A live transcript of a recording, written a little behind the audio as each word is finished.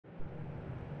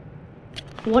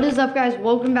What is up, guys?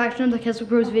 Welcome back to another Kessel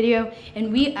Bros video,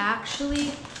 and we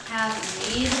actually have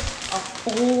made a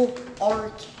full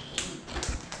arcade.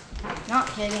 Not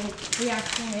kidding, we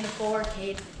actually made a full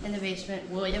arcade in the basement.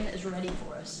 William is ready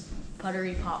for us.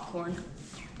 Buttery popcorn.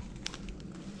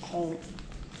 Oh,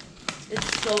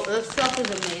 this stuff is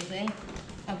amazing,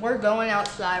 and we're going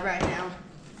outside right now.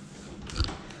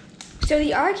 So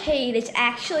the arcade is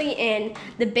actually in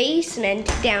the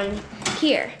basement down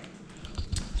here.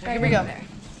 So here we go.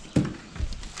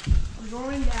 We're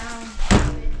going down to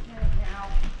the basement now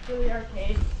to the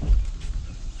arcade.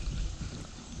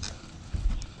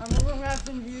 And we're gonna have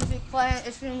some music playing.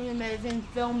 It's gonna be amazing.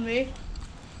 Film me.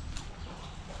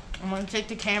 I'm gonna take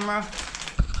the camera.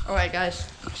 All right, guys.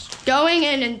 Going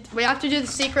in, and we have to do the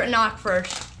secret knock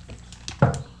first.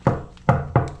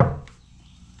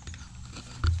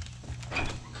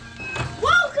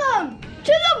 Welcome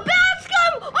to the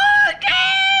Bascom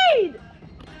Arcade!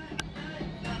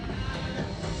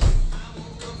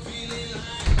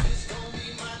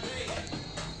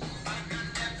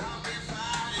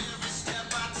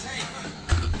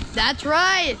 That's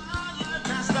right.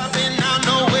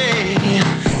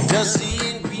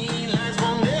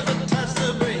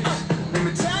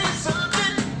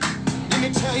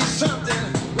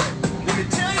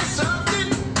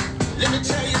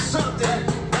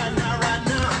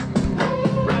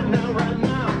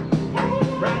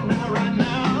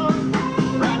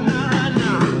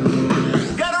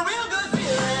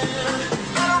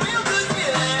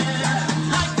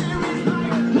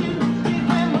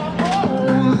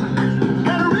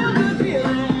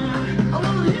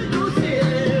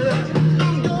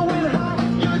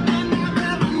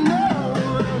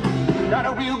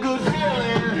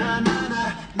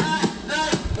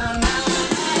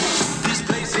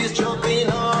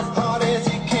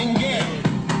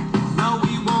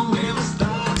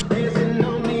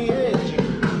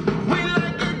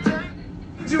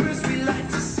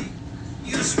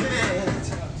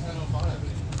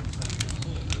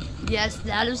 Yes,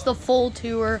 that is the full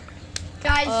tour.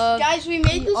 Guys, we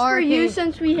made this for you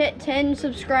since we hit 10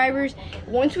 subscribers.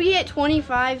 Once we hit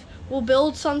 25, we'll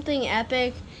build something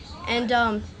epic. And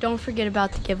don't forget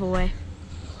about the giveaway.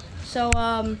 So,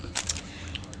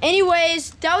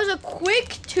 anyways, that was a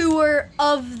quick tour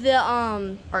of the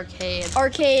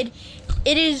arcade.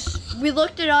 It is, we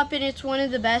looked it up and it's one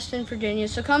of the best in Virginia.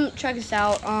 So come check us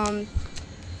out.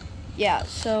 Yeah,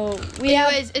 so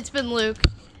Anyways, it's been Luke.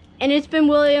 And it's been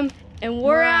William, and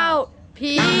we're out.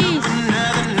 Peace. You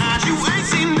ain't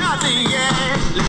seen nothing yet.